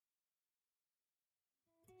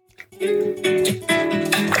Hello,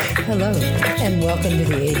 and welcome to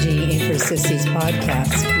the Aging Ain't for Sissies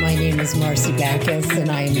podcast. My name is Marcy Backhus, and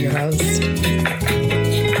I am your host.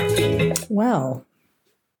 Well,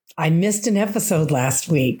 I missed an episode last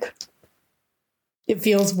week. It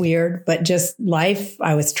feels weird, but just life.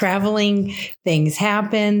 I was traveling, things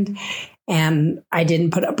happened, and I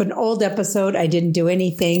didn't put up an old episode. I didn't do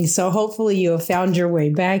anything. So hopefully you have found your way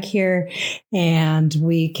back here, and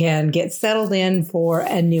we can get settled in for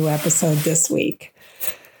a new episode this week.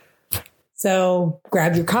 So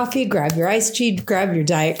grab your coffee, grab your iced tea, grab your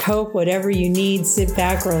Diet Coke, whatever you need, sit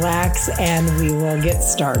back, relax, and we will get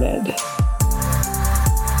started.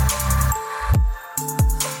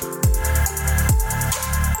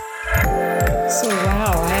 So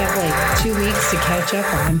wow, I have like 2 weeks to catch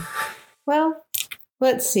up on. Well,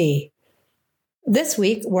 let's see. This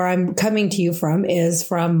week, where I'm coming to you from is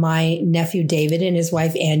from my nephew David and his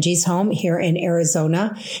wife Angie's home here in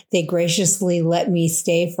Arizona. They graciously let me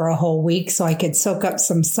stay for a whole week so I could soak up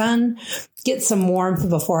some sun, get some warmth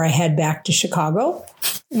before I head back to Chicago.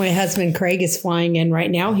 My husband Craig is flying in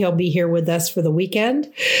right now. He'll be here with us for the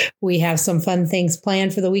weekend. We have some fun things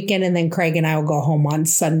planned for the weekend, and then Craig and I will go home on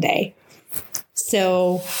Sunday.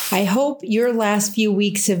 So I hope your last few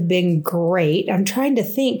weeks have been great. I'm trying to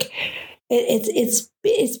think.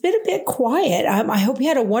 It's been a bit quiet. I hope you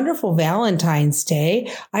had a wonderful Valentine's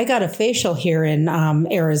Day. I got a facial here in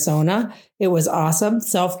Arizona. It was awesome.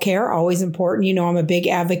 Self-care, always important. You know, I'm a big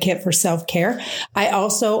advocate for self-care. I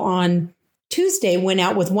also on Tuesday went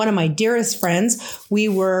out with one of my dearest friends. We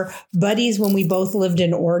were buddies when we both lived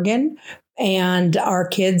in Oregon, and our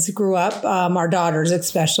kids grew up, our daughters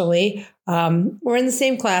especially. We're in the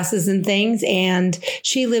same classes and things, and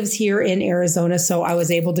she lives here in Arizona, so I was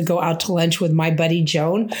able to go out to lunch with my buddy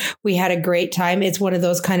Joan. We had a great time. It's one of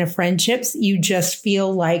those kind of friendships you just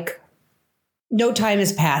feel like no time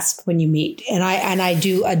has passed when you meet, and I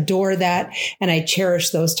do adore that, and I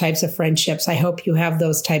cherish those types of friendships. I hope you have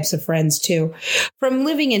those types of friends too. From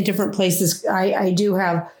living in different places, I do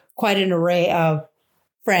have quite an array of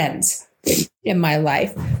friends in my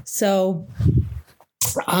life. So.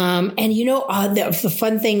 And you know, the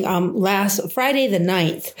fun thing, last Friday, the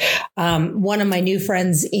 9th, one of my new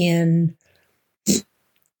friends in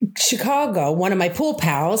Chicago, one of my pool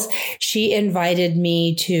pals, she invited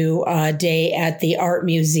me to a day at the art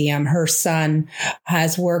museum. Her son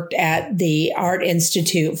has worked at the Art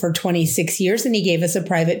Institute for 26 years, and he gave us a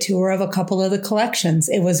private tour of a couple of the collections.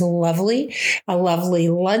 It was lovely, a lovely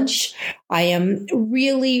lunch. I am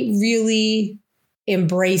really, really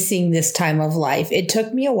embracing this time of life. It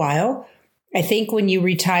took me a while. I think when you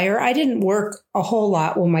retire, I didn't work a whole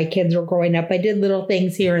lot when my kids were growing up. I did little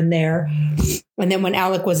things here and there. And then when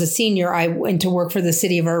Alec was a senior, I went to work for the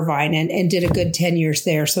city of Irvine and did a good 10 years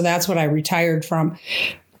there. So that's what I retired from.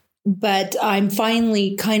 But I'm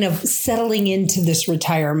finally kind of settling into this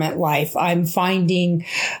retirement life. I'm finding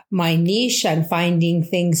my niche. I'm finding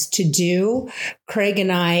things to do. Craig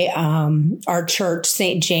and I, our church,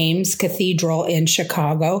 St. James Cathedral in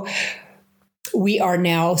Chicago, we are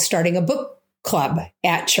now starting a book club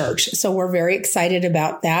at church. So we're very excited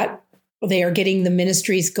about that. They are getting the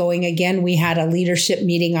ministries going again. We had a leadership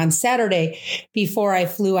meeting on Saturday before I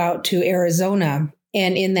flew out to Arizona.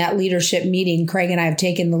 And in that leadership meeting, Craig and I have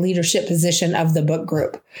taken the leadership position of the book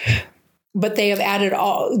group. But they have added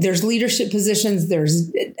there's leadership positions, there's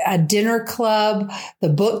a dinner club, the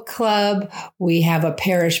book club, we have a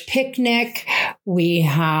parish picnic, we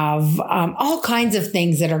have all kinds of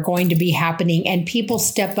things that are going to be happening. And people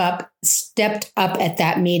stepped up at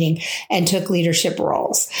that meeting and took leadership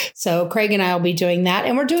roles. So Craig and I will be doing that.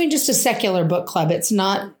 And we're doing just a secular book club. It's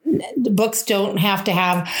not, the books don't have to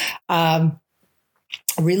have a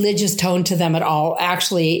religious tone to them at all.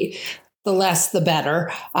 Actually, the less, the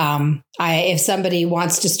better. If somebody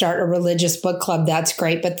wants to start a religious book club, that's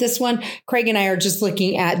great. But this one, Craig and I are just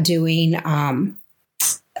looking at doing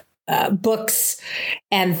books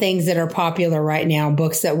and things that are popular right now,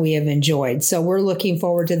 books that we have enjoyed. So we're looking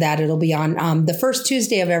forward to that. It'll be on the first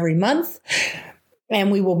Tuesday of every month. And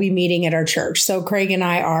we will be meeting at our church. So Craig and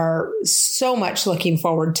I are so much looking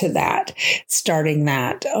forward to that, starting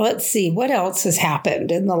that. Let's see, what else has happened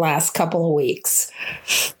in the last couple of weeks?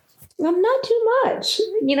 Not too much.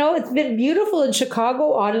 You know, it's been beautiful in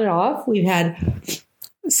Chicago on and off. We've had,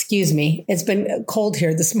 it's been cold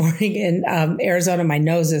here this morning in Arizona. My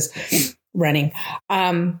nose is running.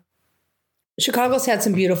 Chicago's had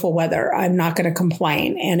some beautiful weather. I'm not going to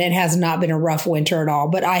complain. And it has not been a rough winter at all,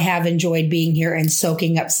 but I have enjoyed being here and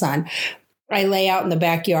soaking up sun. I lay out in the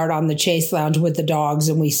backyard on the Chase Lounge with the dogs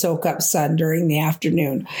and we soak up sun during the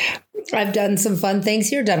afternoon. I've done some fun things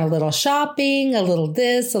here, done a little shopping, a little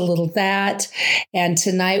this, a little that. And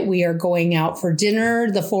tonight we are going out for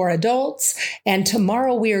dinner, the 4 adults. And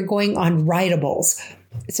tomorrow we are going on rideables.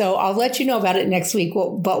 So I'll let you know about it next week.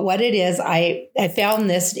 But what it is, I found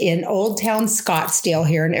this in Old Town Scottsdale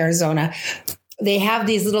here in Arizona. They have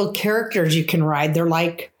these little characters you can ride. They're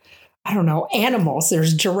like, I don't know, animals.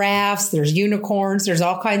 There's giraffes, there's unicorns, there's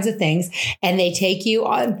all kinds of things. And they take you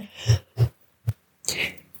on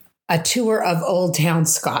a tour of Old Town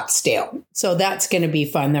Scottsdale. So that's going to be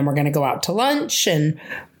fun. Then we're going to go out to lunch and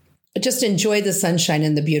just enjoy the sunshine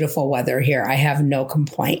and the beautiful weather here. I have no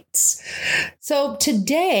complaints. So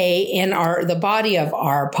today in the body of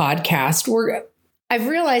our podcast, I've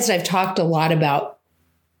realized I've talked a lot about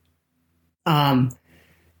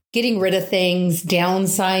getting rid of things,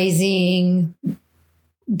 downsizing,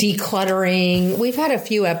 decluttering. We've had a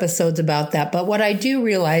few episodes about that, but what I do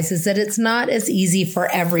realize is that it's not as easy for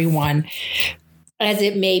everyone as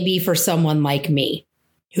it may be for someone like me,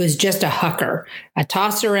 who's just a hucker, a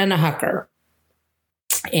tosser and a hucker.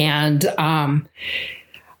 And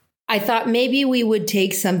I thought maybe we would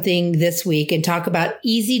take something this week and talk about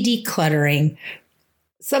easy decluttering,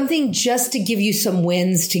 something just to give you some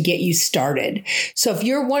wins to get you started. So if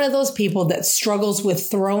you're one of those people that struggles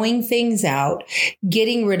with throwing things out,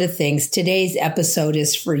 getting rid of things, today's episode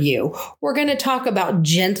is for you. We're going to talk about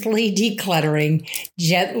gently decluttering,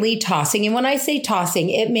 gently tossing. And when I say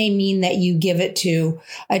tossing, it may mean that you give it to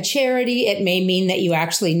a charity. It may mean that you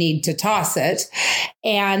actually need to toss it.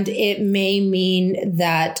 And it may mean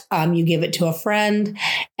that you give it to a friend.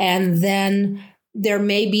 And then there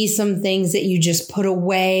may be some things that you just put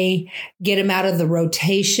away, get them out of the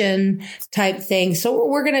rotation type thing. So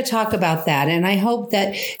we're going to talk about that. And I hope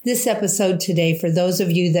that this episode today, for those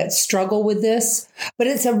of you that struggle with this, but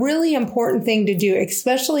it's a really important thing to do,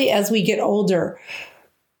 especially as we get older.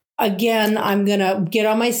 Again, I'm going to get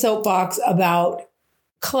on my soapbox about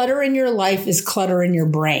clutter in your life is clutter in your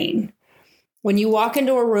brain. When you walk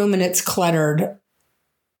into a room and it's cluttered,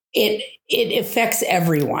 it affects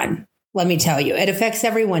everyone. Let me tell you, it affects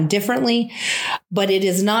everyone differently, but it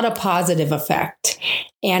is not a positive effect.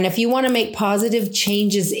 And if you want to make positive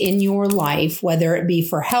changes in your life, whether it be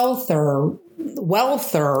for health or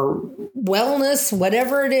wealth or wellness,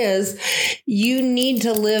 whatever it is, you need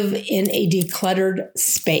to live in a decluttered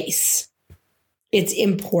space. It's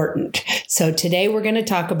important. So today we're going to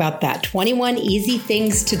talk about that. 21 easy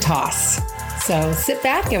things to toss. So sit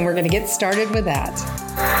back and we're going to get started with that.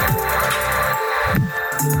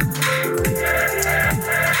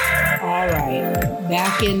 All right,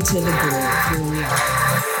 back into the groove. Here we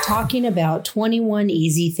are talking about 21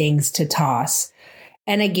 easy things to toss.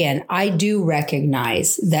 And again, I do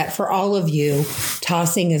recognize that for all of you,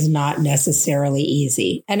 tossing is not necessarily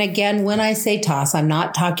easy. And again, when I say toss, I'm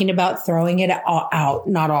not talking about throwing it all out,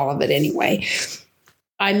 not all of it anyway.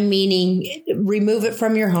 I'm meaning remove it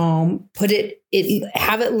from your home,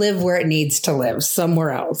 have it live where it needs to live,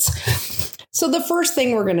 somewhere else. So the first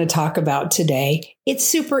thing we're going to talk about today, it's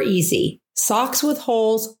super easy. Socks with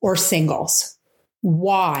holes or singles.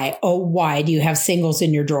 Why? Oh, why do you have singles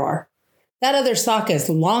in your drawer? That other sock is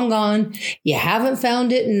long gone. You haven't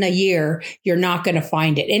found it in a year. You're not going to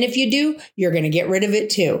find it. And if you do, you're going to get rid of it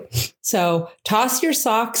too. So toss your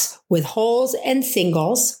socks with holes and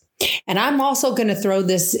singles. And I'm also going to throw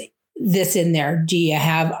this in there. Do you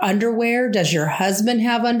have underwear? Does your husband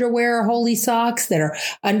have underwear or holey socks that are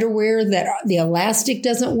underwear that the elastic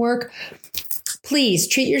doesn't work? Please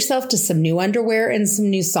treat yourself to some new underwear and some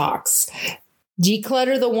new socks.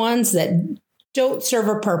 Declutter the ones that don't serve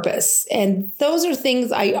a purpose. And those are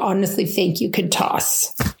things I honestly think you could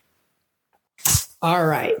toss. All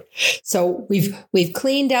right. So we've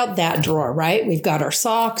cleaned out that drawer, right? We've got our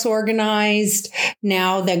socks organized.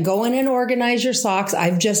 Now then go in and organize your socks.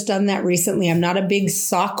 I've just done that recently. I'm not a big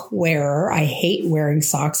sock wearer. I hate wearing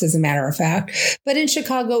socks, as a matter of fact. But in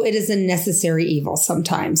Chicago, it is a necessary evil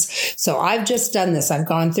sometimes. So I've just done this. I've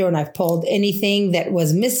gone through and I've pulled anything that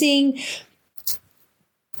was missing.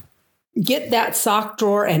 Get that sock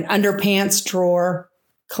drawer and underpants drawer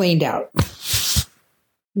cleaned out.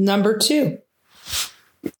 Number 2.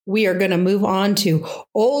 We are going to move on to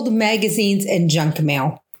old magazines and junk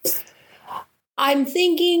mail. I'm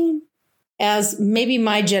thinking, as maybe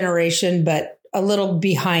my generation, but a little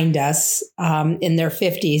behind us in their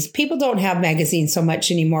 50s, people don't have magazines so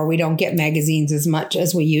much anymore. We don't get magazines as much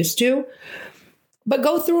as we used to. But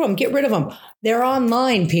go through them, get rid of them. They're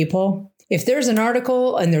online, people. If there's an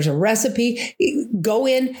article and there's a recipe, go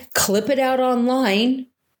in, clip it out online.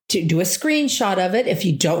 to do a screenshot of it. If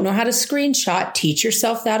you don't know how to screenshot, teach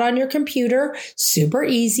yourself that on your computer. Super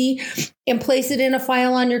easy. And place it in a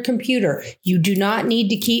file on your computer. You do not need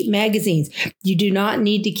to keep magazines. You do not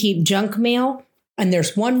need to keep junk mail. And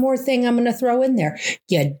there's one more thing I'm going to throw in there.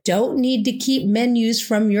 You don't need to keep menus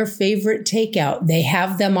from your favorite takeout. They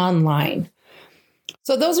have them online.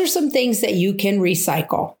 So those are some things that you can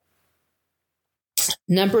recycle.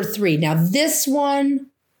 Number 3. Now this one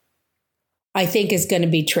I think is going to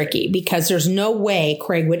be tricky because there's no way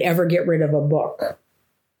Craig would ever get rid of a book.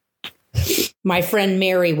 My friend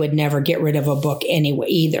Mary would never get rid of a book anyway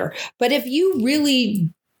either. But if you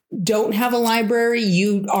really don't have a library,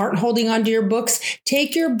 you aren't holding on to your books,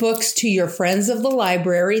 take your books to your friends of the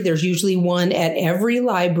library. There's usually one at every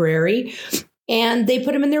library, and they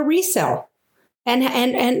put them in their resale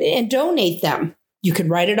and donate them. You can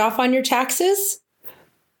write it off on your taxes.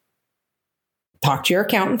 Talk to your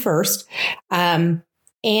accountant first. And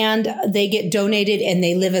they get donated and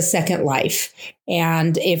they live a second life.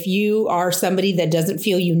 And if you are somebody that doesn't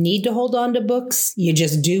feel you need to hold on to books, you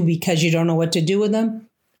just do because you don't know what to do with them,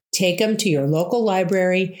 take them to your local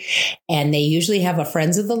library, and they usually have a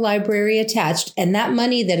Friends of the Library attached. And that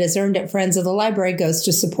money that is earned at Friends of the Library goes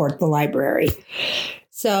to support the library.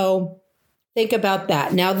 So think about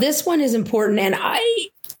that. Now, this one is important. And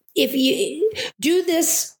if you do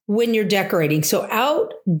this when you're decorating, so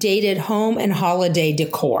outdated home and holiday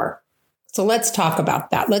decor. So let's talk about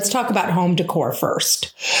that. Let's talk about home decor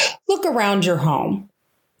first. Look around your home.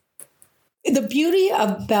 The beauty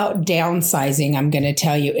about downsizing, I'm going to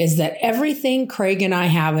tell you, is that everything Craig and I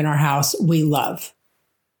have in our house, we love.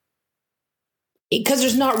 Because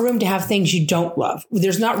there's not room to have things you don't love.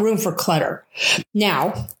 There's not room for clutter.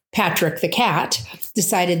 Now, Patrick the cat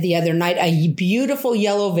decided the other night, a beautiful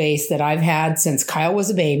yellow vase that I've had since Kyle was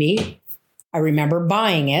a baby. I remember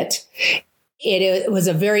buying it. It was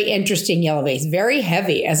a very interesting yellow vase, very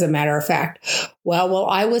heavy, as a matter of fact. Well, while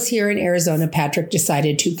I was here in Arizona, Patrick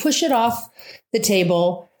decided to push it off the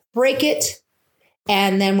table, break it.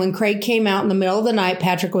 And then when Craig came out in the middle of the night,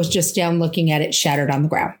 Patrick was just down looking at it, shattered on the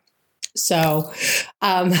ground. So,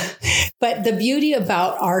 but the beauty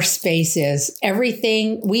about our space is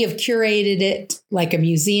everything, we have curated it like a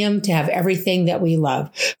museum to have everything that we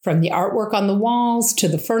love, from the artwork on the walls to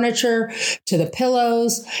the furniture to the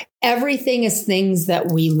pillows. Everything is things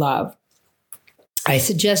that we love. I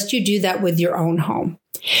suggest you do that with your own home.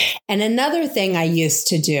 And another thing I used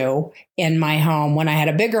to do in my home when I had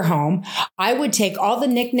a bigger home, I would take all the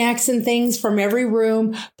knickknacks and things from every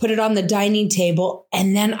room, put it on the dining table,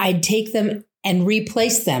 and then I'd take them and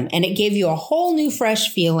replace them. And it gave you a whole new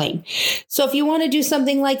fresh feeling. So if you want to do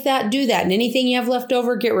something like that, do that. And anything you have left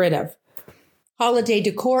over, get rid of. Holiday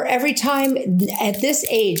decor, every time at this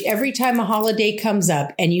age, every time a holiday comes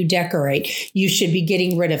up and you decorate, you should be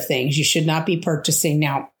getting rid of things. You should not be purchasing.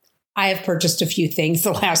 Now, I have purchased a few things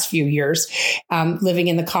the last few years living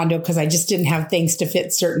in the condo because I just didn't have things to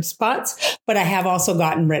fit certain spots, but I have also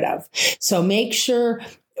gotten rid of. So make sure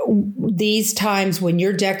these times when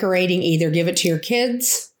you're decorating, either give it to your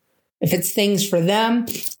kids, if it's things for them,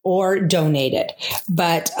 or donate it.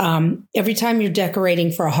 But every time you're decorating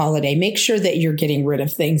for a holiday, make sure that you're getting rid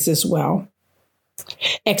of things as well.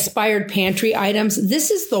 Expired pantry items.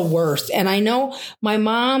 This is the worst. And I know my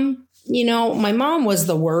mom was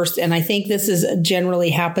the worst. And I think this is generally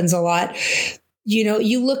happens a lot. You know,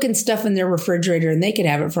 you look in stuff in their refrigerator and they could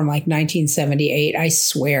have it from like 1978. I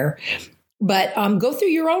swear. But go through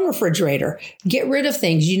your own refrigerator. Get rid of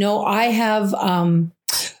things. You know, I have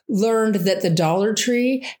learned that the Dollar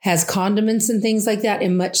Tree has condiments and things like that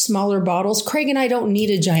in much smaller bottles. Craig and I don't need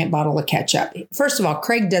a giant bottle of ketchup. First of all,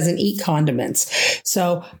 Craig doesn't eat condiments.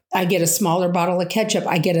 So I get a smaller bottle of ketchup.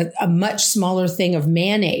 I get a much smaller thing of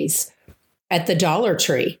mayonnaise at the Dollar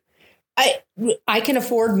Tree. I can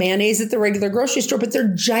afford mayonnaise at the regular grocery store, but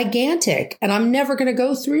they're gigantic and I'm never going to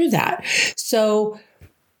go through that. So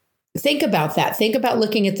think about that. Think about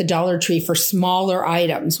looking at the Dollar Tree for smaller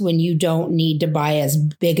items when you don't need to buy as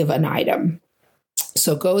big of an item.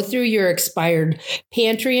 So go through your expired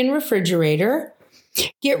pantry and refrigerator.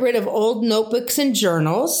 Get rid of old notebooks and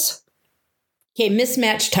journals. Okay,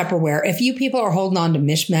 mismatched Tupperware. If you people are holding on to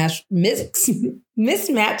mismatched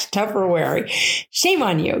Tupperware, shame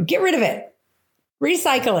on you. Get rid of it.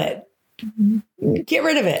 Recycle it. Get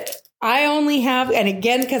rid of it. I only have, and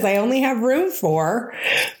again, because I only have room for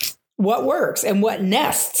what works and what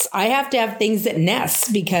nests. I have to have things that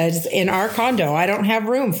nest because in our condo, I don't have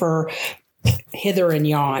room for hither and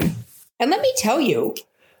yon. And let me tell you,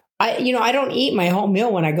 I don't eat my whole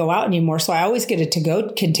meal when I go out anymore. So I always get a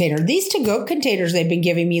to-go container. These to-go containers they've been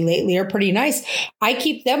giving me lately are pretty nice. I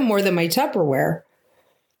keep them more than my Tupperware.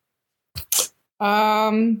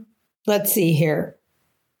 Let's see here.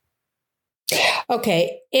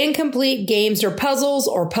 Okay, incomplete games or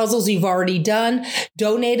puzzles you've already done.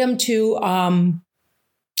 Donate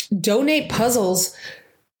puzzles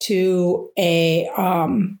to a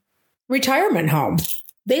retirement home.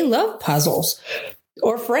 They love puzzles.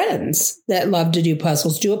 Or friends that love to do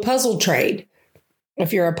puzzles. Do a puzzle trade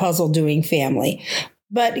if you're a puzzle doing family.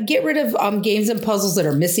 But get rid of games and puzzles that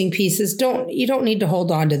are missing pieces. You don't need to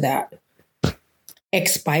hold on to that.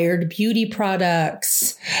 Expired beauty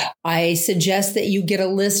products. I suggest that you get a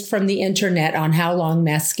list from the internet on how long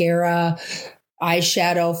mascara,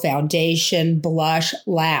 eyeshadow, foundation, blush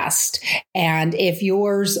last. And if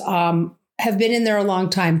yours have been in there a long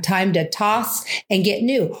time to toss and get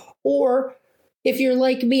new. Or if you're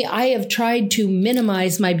like me, I have tried to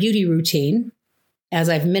minimize my beauty routine as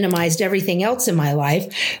I've minimized everything else in my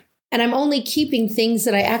life. And I'm only keeping things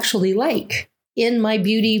that I actually like in my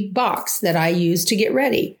beauty box that I use to get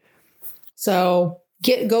ready. So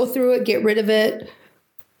go through it, get rid of it.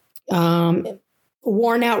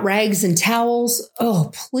 Worn out rags and towels. Oh,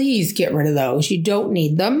 please get rid of those. You don't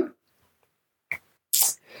need them.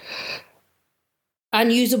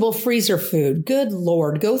 Unusable freezer food. Good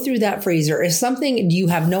Lord, go through that freezer. If something you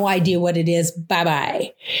have no idea what it is,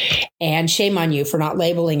 bye-bye. And shame on you for not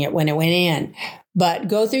labeling it when it went in. But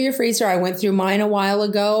go through your freezer. I went through mine a while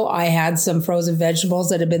ago. I had some frozen vegetables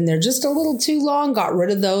that had been there just a little too long. Got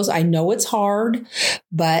rid of those. I know it's hard,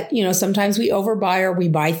 but sometimes we overbuy or we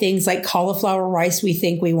buy things like cauliflower rice we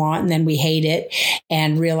think we want and then we hate it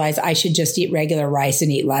and realize I should just eat regular rice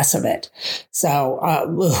and eat less of it. So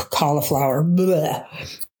cauliflower. Bleh.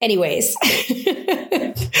 Anyways,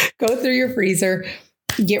 go through your freezer.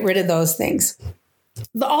 Get rid of those things.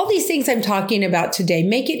 All these things I'm talking about today,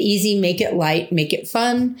 make it easy, make it light, make it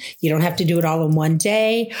fun. You don't have to do it all in one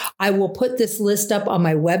day. I will put this list up on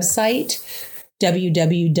my website,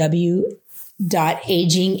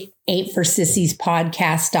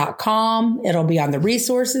 www.agingaintforsissiespodcast.com. It'll be on the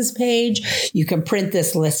resources page. You can print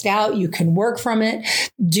this list out. You can work from it.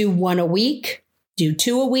 Do one a week. Do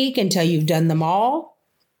 2 a week until you've done them all.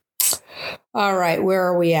 All right, where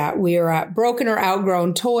are we at? We are at broken or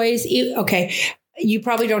outgrown toys. Okay. You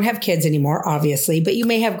probably don't have kids anymore, obviously, but you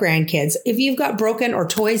may have grandkids. If you've got broken or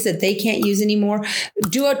toys that they can't use anymore,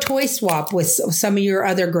 do a toy swap with some of your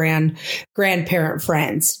other grandparent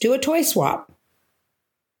friends. Do a toy swap.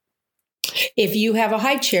 If you have a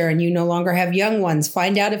high chair and you no longer have young ones,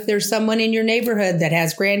 find out if there's someone in your neighborhood that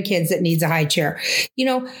has grandkids that needs a high chair.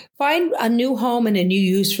 Find a new home and a new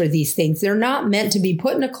use for these things. They're not meant to be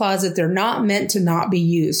put in a closet. They're not meant to not be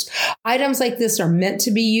used. Items like this are meant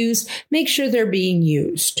to be used. Make sure they're being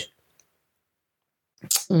used.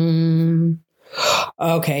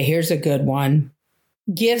 Okay, here's a good one.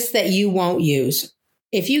 Gifts that you won't use.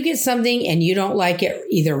 If you get something and you don't like it,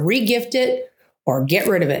 either re-gift it or get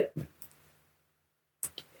rid of it.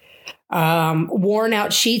 Worn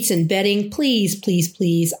out sheets and bedding, please, please,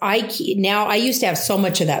 please. I used to have so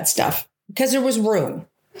much of that stuff because there was room.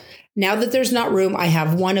 Now that there's not room, I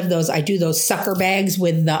have one of those. I do those sucker bags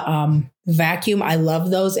with the vacuum. I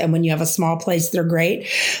love those. And when you have a small place, they're great.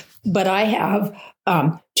 But I have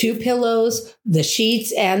 2 pillows, the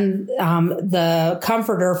sheets, and the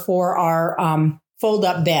comforter for our fold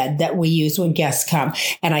up bed that we use when guests come.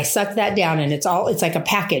 And I suck that down and it's like a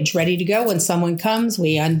package ready to go. When someone comes,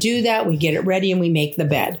 we undo that, we get it ready and we make the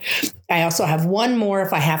bed. I also have one more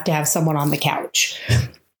if I have to have someone on the couch.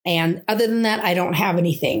 And other than that, I don't have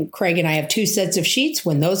anything. Craig and I have 2 sets of sheets.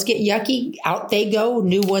 When those get yucky, out they go.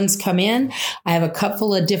 New ones come in. I have a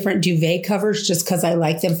couple of different duvet covers just because I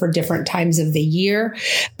like them for different times of the year.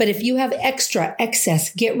 But if you have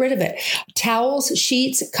excess, get rid of it. Towels,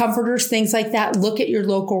 sheets, comforters, things like that. Look at your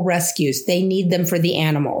local rescues. They need them for the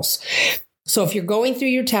animals. So if you're going through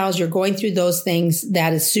your towels, you're going through those things,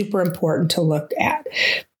 that is super important to look at.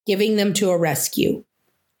 Giving them to a rescue.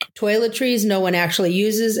 Toiletries no one actually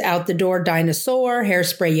uses, out the door, dinosaur,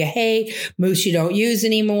 hairspray you hate, mousse you don't use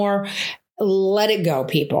anymore. Let it go,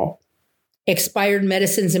 people. Expired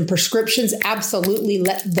medicines and prescriptions, absolutely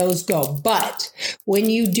let those go. But when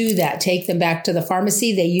you do that, take them back to the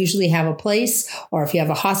pharmacy. They usually have a place, or if you have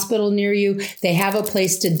a hospital near you, they have a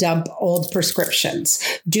place to dump old prescriptions.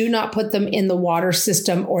 Do not put them in the water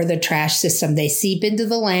system or the trash system. They seep into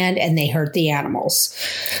the land and they hurt the animals.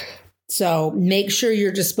 So make sure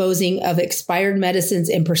you're disposing of expired medicines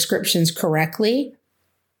and prescriptions correctly.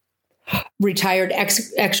 Retired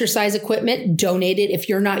exercise equipment, donate it. If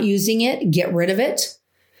you're not using it, get rid of it.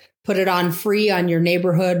 put it on free on your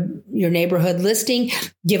neighborhood listing,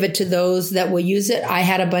 give it to those that will use it. I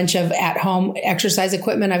had a bunch of at-home exercise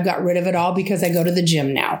equipment. I've got rid of it all because I go to the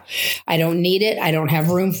gym now. I don't need it. I don't have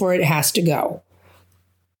room for it. It has to go.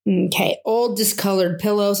 Okay. Old discolored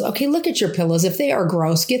pillows. Okay. Look at your pillows. If they are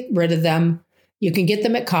gross, get rid of them. You can get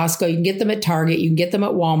them at Costco. You can get them at Target. You can get them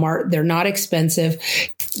at Walmart. They're not expensive.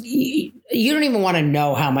 You don't even want to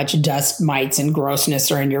know how much dust, mites, and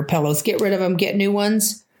grossness are in your pillows. Get rid of them. Get new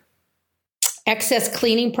ones. Excess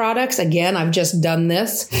cleaning products. Again, I've just done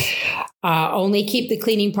this. Only keep the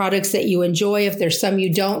cleaning products that you enjoy. If there's some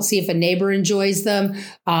you don't, see if a neighbor enjoys them.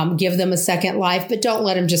 Give them a second life, but don't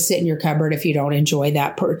let them just sit in your cupboard if you don't enjoy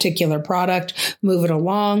that particular product. Move it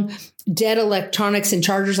along. Dead electronics and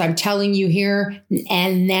chargers. I'm telling you here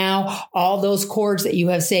and now, all those cords that you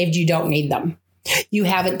have saved, you don't need them. You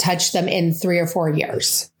haven't touched them in 3 or 4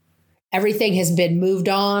 years. Everything has been moved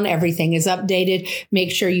on. Everything is updated.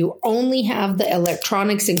 Make sure you only have the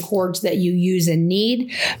electronics and cords that you use and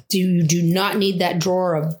need. You do not need that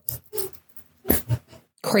drawer of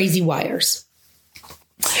crazy wires.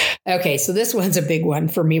 Okay, so this one's a big one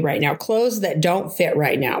for me right now. Clothes that don't fit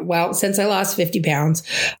right now. Well, since I lost 50 pounds,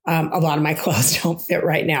 a lot of my clothes don't fit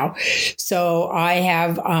right now. So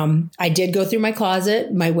I did go through my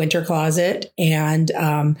closet, my winter closet, and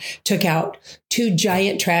took out 2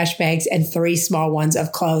 giant trash bags and 3 small ones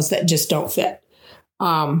of clothes that just don't fit.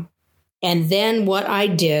 And then what I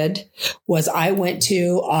did was I went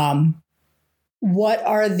to what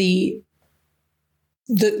are the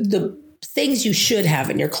things you should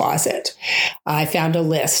have in your closet. I found a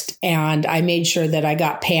list and I made sure that I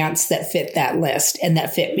got pants that fit that list and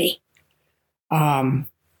that fit me.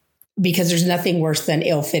 Because there's nothing worse than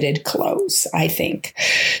ill-fitted clothes, I think.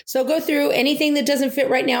 So go through anything that doesn't fit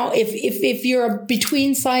right now. If you're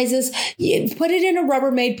between sizes, put it in a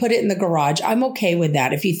Rubbermaid, put it in the garage. I'm okay with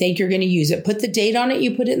that. If you think you're going to use it, put the date on it,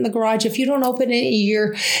 you put it in the garage. If you don't open it in a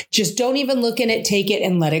year, just don't even look in it, take it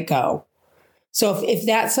and let it go. So if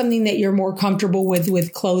that's something that you're more comfortable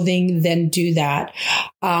with clothing, then do that.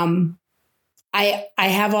 I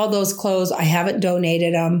have all those clothes. I haven't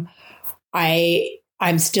donated them.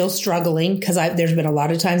 I'm still struggling because there's been a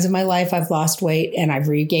lot of times in my life I've lost weight and I've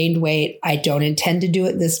regained weight. I don't intend to do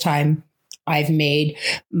it this time. I've made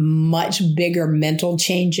much bigger mental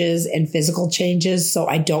changes and physical changes, so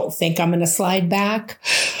I don't think I'm going to slide back.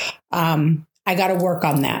 I got to work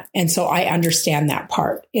on that. And so I understand that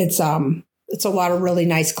part. It's a lot of really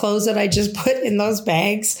nice clothes that I just put in those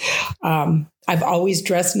bags. I've always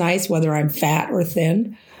dressed nice, whether I'm fat or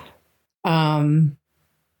thin.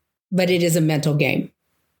 But it is a mental game.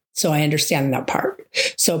 So I understand that part.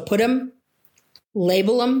 So put them,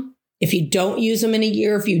 label them. If you don't use them in a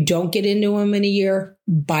year, if you don't get into them in a year,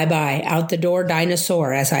 bye-bye, out the door,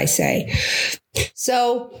 dinosaur, as I say.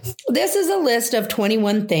 So this is a list of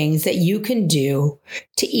 21 things that you can do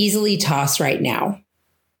to easily toss right now.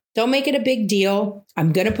 Don't make it a big deal.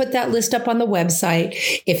 I'm going to put that list up on the website.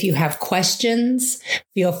 If you have questions,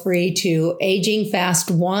 feel free to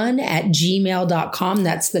agingfast1@gmail.com.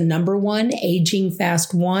 That's the number 1,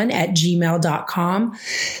 agingfast1@gmail.com.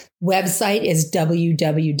 Website is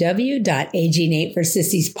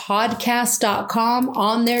www.aging8forsissies.podcast.com.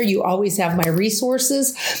 On there, you always have my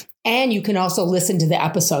resources. And you can also listen to the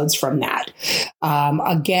episodes from that.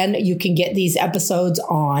 Again, you can get these episodes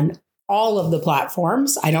on all of the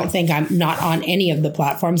platforms. I don't think I'm not on any of the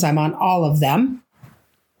platforms. I'm on all of them.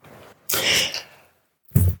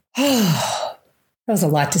 That was a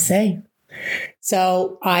lot to say.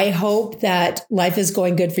 So I hope that life is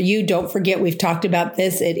going good for you. Don't forget, we've talked about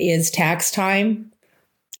this. It is tax time.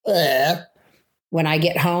 When I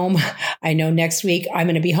get home, I know next week I'm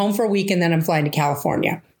going to be home for a week and then I'm flying to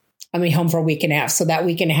California. I'm going to be home for a week and a half. So that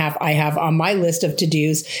week and a half I have on my list of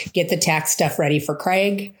to-dos, get the tax stuff ready for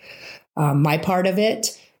Craig. My part of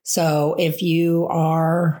it. So if you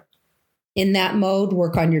are in that mode,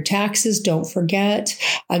 work on your taxes. Don't forget.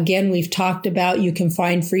 Again, we've talked about you can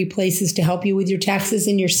find free places to help you with your taxes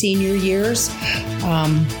in your senior years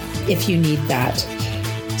if you need that.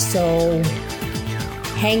 So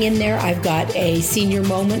hang in there. I've got a senior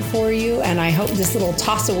moment for you, and I hope this little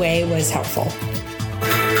toss away was helpful.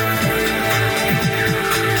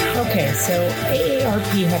 Okay, so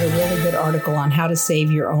AARP had a really good article on how to save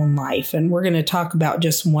your own life, and we're going to talk about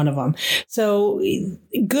just one of them. So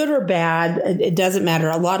good or bad, it doesn't matter.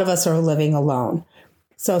 A lot of us are living alone.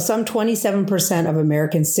 So some 27% of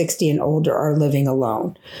Americans 60 and older are living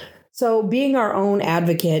alone. So being our own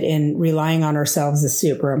advocate and relying on ourselves is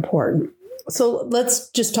super important. So let's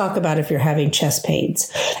just talk about if you're having chest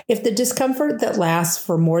pains. If the discomfort that lasts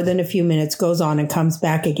for more than a few minutes goes on and comes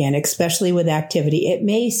back again, especially with activity, it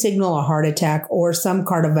may signal a heart attack or some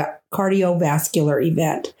cardiovascular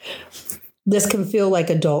event. This can feel like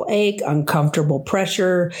a dull ache, uncomfortable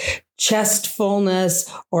pressure, chest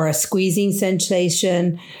fullness, or a squeezing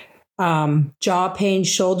sensation, jaw pain,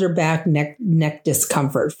 shoulder, back, neck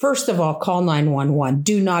discomfort. First of all, call 911.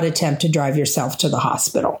 Do not attempt to drive yourself to the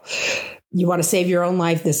hospital. You want to save your own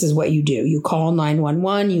life, this is what you do. You call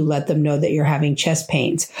 911, you let them know that you're having chest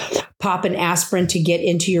pains. Pop an aspirin to get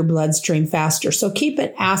into your bloodstream faster. So keep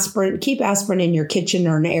aspirin in your kitchen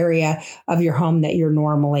or an area of your home that you're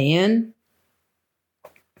normally in.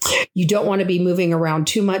 You don't want to be moving around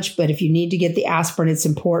too much, but if you need to get the aspirin, it's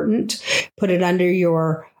important. Put it under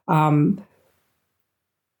your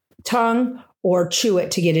tongue or chew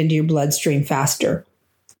it to get into your bloodstream faster.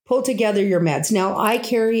 Pull together your meds. Now, I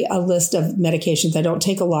carry a list of medications. I don't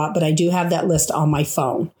take a lot, but I do have that list on my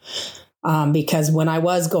phone because when I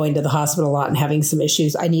was going to the hospital a lot and having some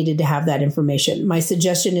issues, I needed to have that information. My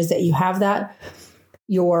suggestion is that you have that.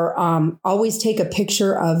 Always take a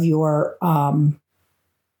picture of your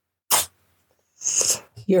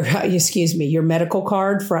medical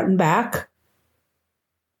card, front and back.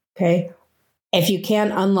 Okay. If you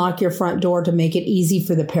can, unlock your front door to make it easy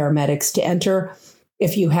for the paramedics to enter.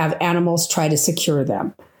 If you have animals, try to secure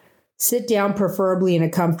them. Sit down, preferably in a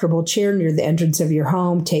comfortable chair near the entrance of your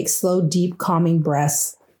home. Take slow, deep, calming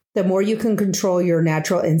breaths. The more you can control your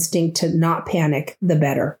natural instinct to not panic, the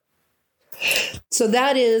better. So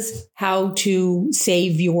that is how to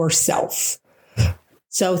save yourself.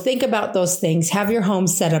 So think about those things. Have your home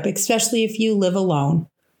set up, especially if you live alone,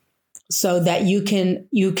 so that you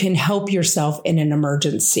can help yourself in an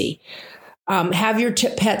emergency. Have your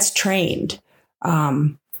pets trained.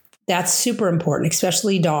 That's super important,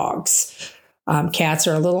 especially dogs. Cats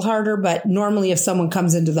are a little harder, but normally if someone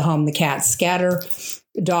comes into the home, the cats scatter.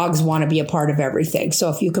 Dogs want to be a part of everything. So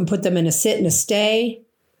if you can put them in a sit and a stay,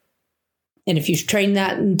 and if you train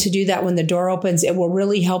that to do that when the door opens, it will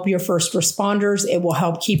really help your first responders. It will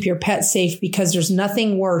help keep your pet safe because there's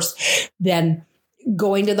nothing worse than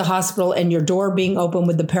going to the hospital and your door being open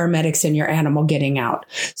with the paramedics and your animal getting out.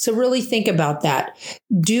 So really think about that.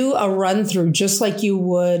 Do a run through just like you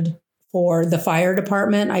would for the fire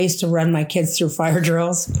department. I used to run my kids through fire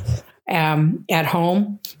drills at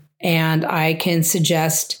home, and I can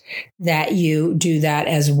suggest that you do that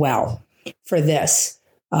as well for this.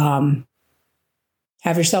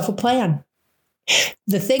 Have yourself a plan.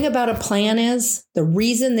 The thing about a plan is the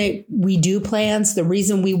reason that we do plans, the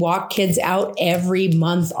reason we walk kids out every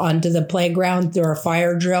month onto the playground through a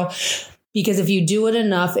fire drill, because if you do it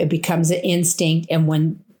enough, it becomes an instinct. And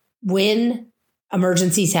when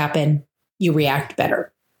emergencies happen, you react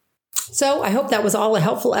better. So I hope that was all a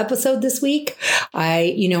helpful episode this week.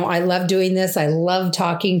 I love doing this. I love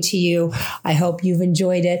talking to you. I hope you've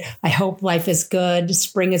enjoyed it. I hope life is good.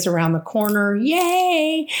 Spring is around the corner.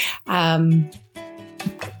 Yay! And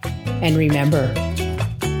remember,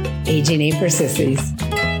 aging ain't for sissies.